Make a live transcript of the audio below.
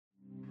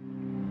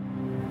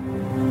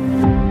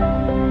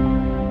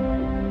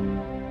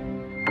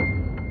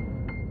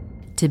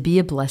To be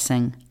a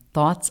blessing.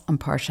 Thoughts on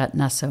Parshat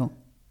Naso.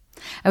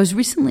 I was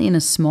recently in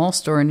a small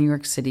store in New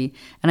York City,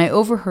 and I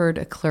overheard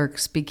a clerk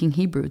speaking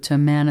Hebrew to a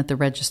man at the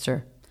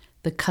register.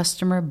 The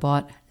customer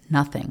bought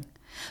nothing.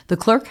 The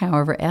clerk,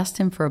 however, asked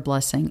him for a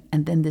blessing,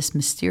 and then this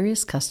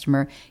mysterious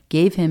customer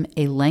gave him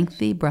a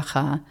lengthy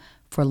bracha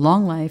for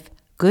long life,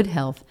 good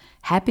health,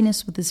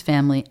 happiness with his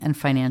family, and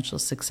financial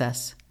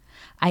success.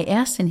 I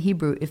asked in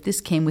Hebrew if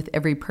this came with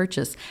every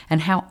purchase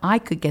and how I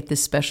could get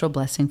this special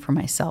blessing for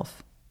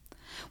myself.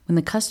 When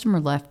the customer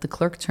left, the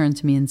clerk turned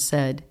to me and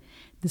said,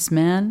 "This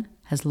man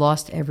has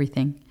lost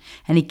everything,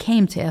 and he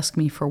came to ask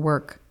me for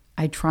work.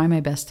 I try my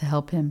best to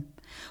help him."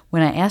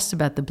 When I asked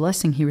about the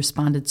blessing, he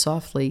responded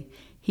softly,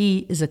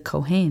 "He is a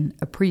Kohen,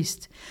 a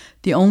priest.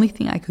 The only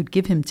thing I could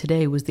give him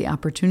today was the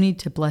opportunity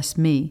to bless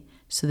me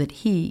so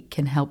that he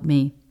can help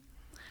me."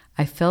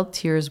 I felt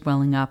tears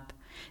welling up.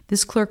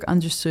 This clerk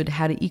understood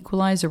how to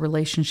equalize a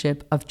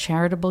relationship of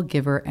charitable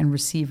giver and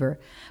receiver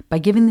by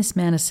giving this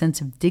man a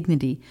sense of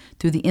dignity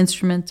through the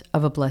instrument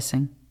of a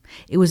blessing.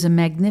 It was a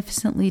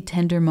magnificently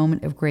tender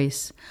moment of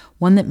grace,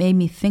 one that made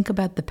me think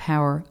about the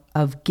power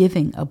of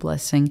giving a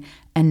blessing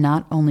and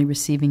not only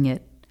receiving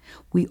it.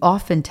 We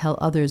often tell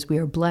others we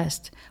are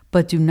blessed,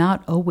 but do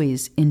not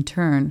always, in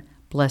turn,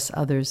 bless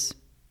others.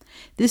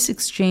 This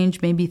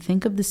exchange made me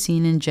think of the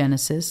scene in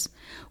Genesis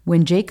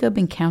when Jacob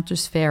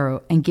encounters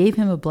Pharaoh and gave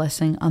him a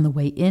blessing on the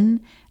way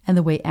in and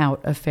the way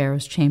out of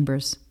Pharaoh's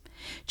chambers.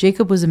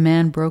 Jacob was a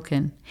man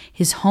broken.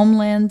 His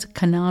homeland,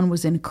 Canaan,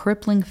 was in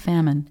crippling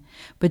famine,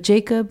 but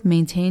Jacob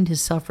maintained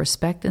his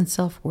self-respect and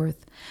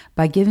self-worth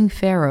by giving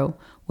Pharaoh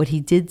what he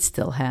did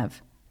still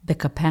have, the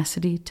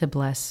capacity to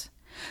bless.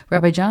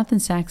 Rabbi Jonathan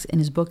Sacks, in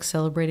his book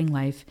Celebrating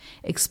Life,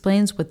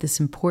 explains what this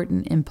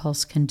important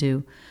impulse can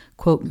do.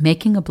 Quote,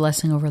 "Making a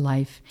blessing over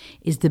life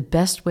is the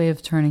best way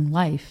of turning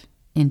life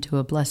into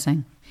a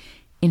blessing."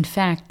 In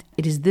fact,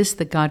 it is this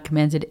that God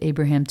commanded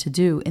Abraham to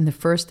do in the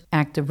first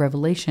act of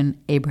revelation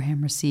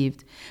Abraham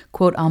received.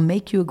 Quote, "I'll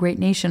make you a great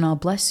nation, I'll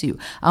bless you.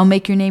 I'll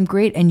make your name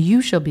great, and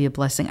you shall be a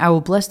blessing. I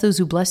will bless those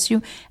who bless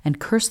you, and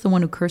curse the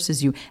one who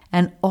curses you,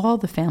 and all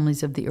the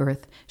families of the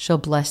earth shall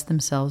bless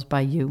themselves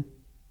by you."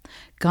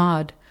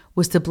 God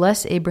was to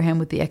bless Abraham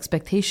with the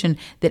expectation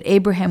that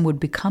Abraham would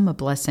become a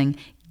blessing,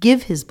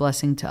 give his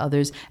blessing to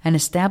others, and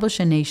establish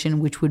a nation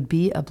which would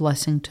be a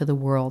blessing to the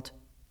world.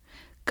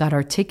 God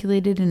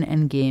articulated an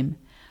endgame.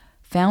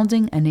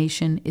 Founding a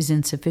nation is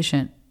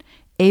insufficient.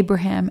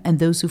 Abraham and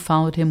those who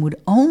followed him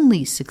would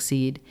only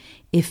succeed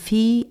if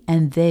he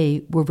and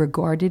they were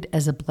regarded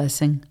as a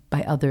blessing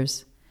by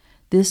others.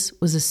 This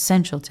was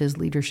essential to his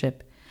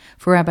leadership.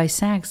 For Rabbi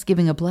Sacks,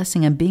 giving a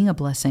blessing and being a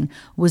blessing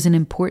was an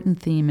important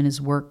theme in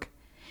his work.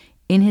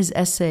 In his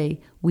essay,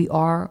 "We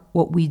Are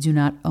What We Do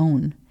Not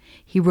Own,"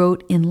 he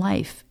wrote, "In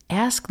life,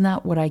 ask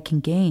not what I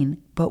can gain,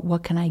 but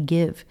what can I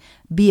give?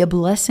 Be a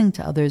blessing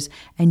to others,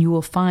 and you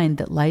will find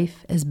that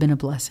life has been a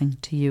blessing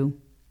to you."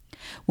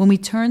 When we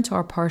turn to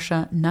our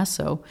Parsha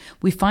Naso,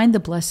 we find the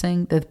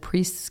blessing that the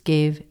priests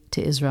gave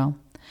to Israel.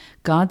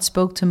 God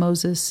spoke to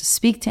Moses,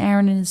 "Speak to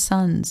Aaron and his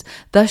sons.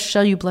 Thus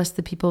shall you bless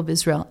the people of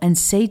Israel, and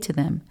say to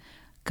them,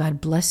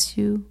 God bless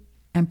you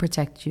and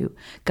protect you.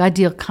 God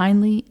deal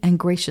kindly and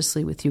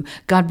graciously with you.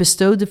 God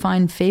bestow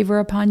divine favor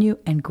upon you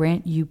and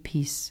grant you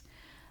peace.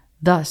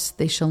 Thus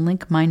they shall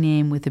link my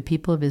name with the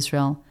people of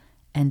Israel,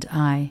 and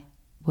I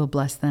will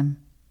bless them."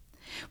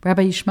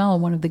 Rabbi Yishmael,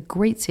 one of the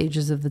great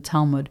sages of the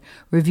Talmud,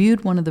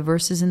 reviewed one of the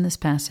verses in this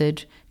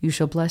passage, "You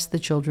shall bless the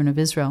children of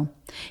Israel."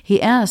 He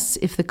asks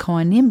if the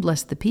Kohanim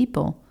bless the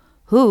people,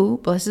 who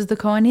blesses the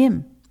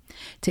Kohanim?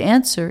 To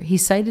answer, he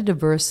cited a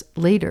verse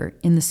later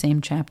in the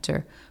same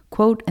chapter,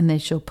 quote, "And they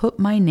shall put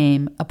my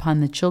name upon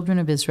the children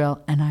of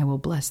Israel, and I will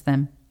bless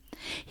them."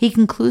 He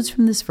concludes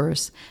from this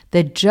verse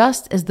that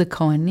just as the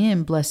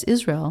Kohanim bless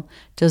Israel,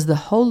 does the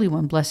Holy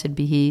One, blessed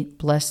be He,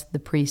 bless the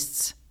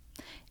priests.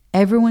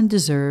 Everyone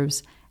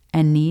deserves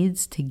and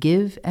needs to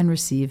give and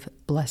receive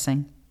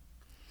blessing.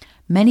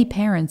 Many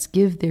parents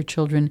give their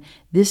children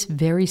this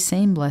very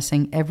same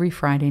blessing every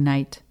Friday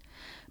night.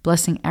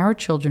 Blessing our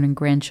children and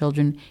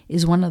grandchildren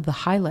is one of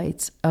the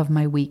highlights of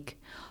my week,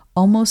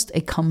 almost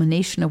a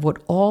culmination of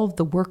what all of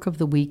the work of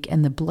the week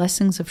and the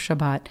blessings of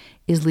Shabbat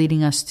is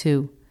leading us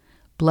to.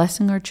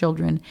 Blessing our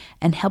children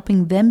and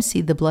helping them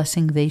see the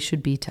blessing they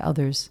should be to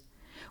others.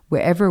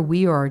 Wherever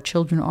we or our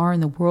children are in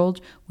the world,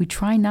 we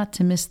try not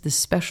to miss this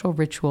special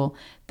ritual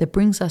that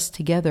brings us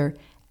together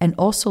and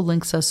also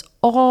links us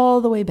all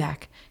the way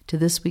back to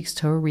this week's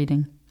Torah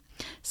reading.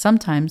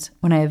 Sometimes,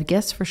 when I have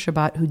guests for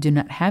Shabbat who do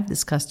not have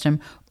this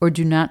custom or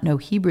do not know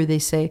Hebrew, they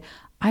say,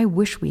 "I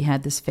wish we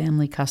had this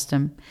family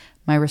custom."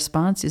 My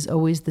response is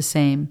always the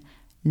same.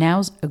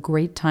 Now's a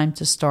great time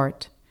to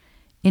start.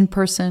 In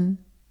person,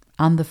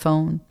 on the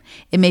phone.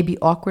 It may be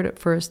awkward at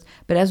first,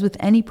 but as with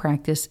any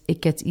practice,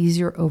 it gets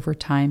easier over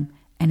time,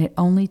 and it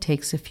only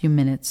takes a few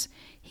minutes.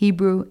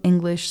 Hebrew,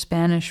 English,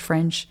 Spanish,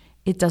 French,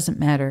 it doesn't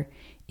matter.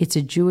 It's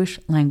a Jewish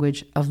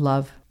language of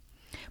love.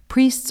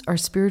 Priests are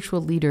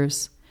spiritual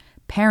leaders.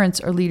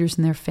 Parents are leaders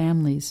in their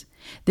families.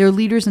 They're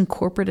leaders in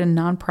corporate and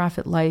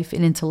nonprofit life,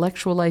 in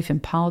intellectual life, in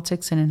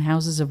politics, and in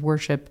houses of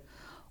worship.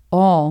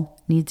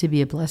 All need to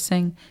be a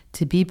blessing,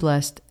 to be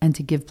blessed, and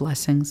to give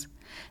blessings.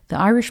 The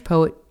Irish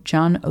poet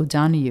John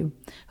O'Donoghue,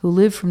 who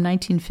lived from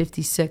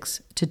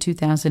 1956 to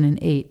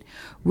 2008,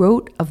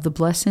 wrote of the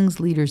blessings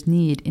leaders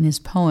need in his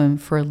poem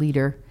For a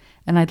Leader,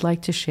 and I'd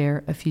like to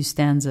share a few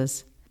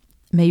stanzas.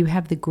 May you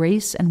have the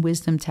grace and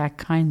wisdom to act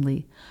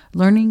kindly,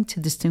 learning to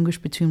distinguish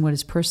between what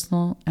is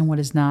personal and what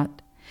is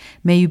not.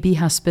 May you be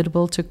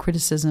hospitable to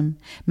criticism.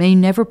 May you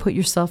never put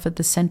yourself at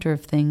the center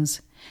of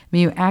things.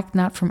 May you act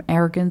not from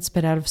arrogance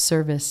but out of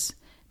service.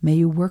 May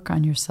you work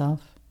on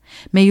yourself.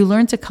 May you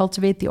learn to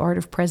cultivate the art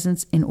of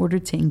presence in order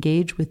to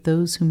engage with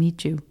those who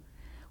meet you.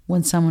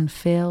 When someone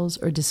fails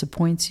or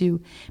disappoints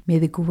you, may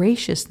the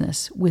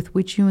graciousness with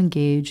which you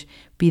engage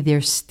be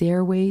their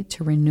stairway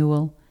to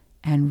renewal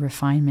and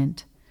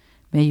refinement.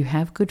 May you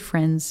have good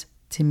friends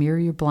to mirror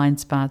your blind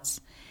spots.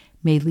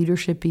 May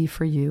leadership be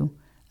for you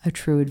a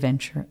true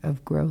adventure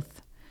of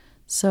growth.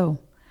 So,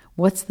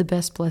 what's the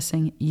best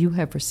blessing you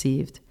have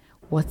received?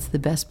 What's the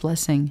best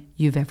blessing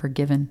you've ever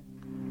given?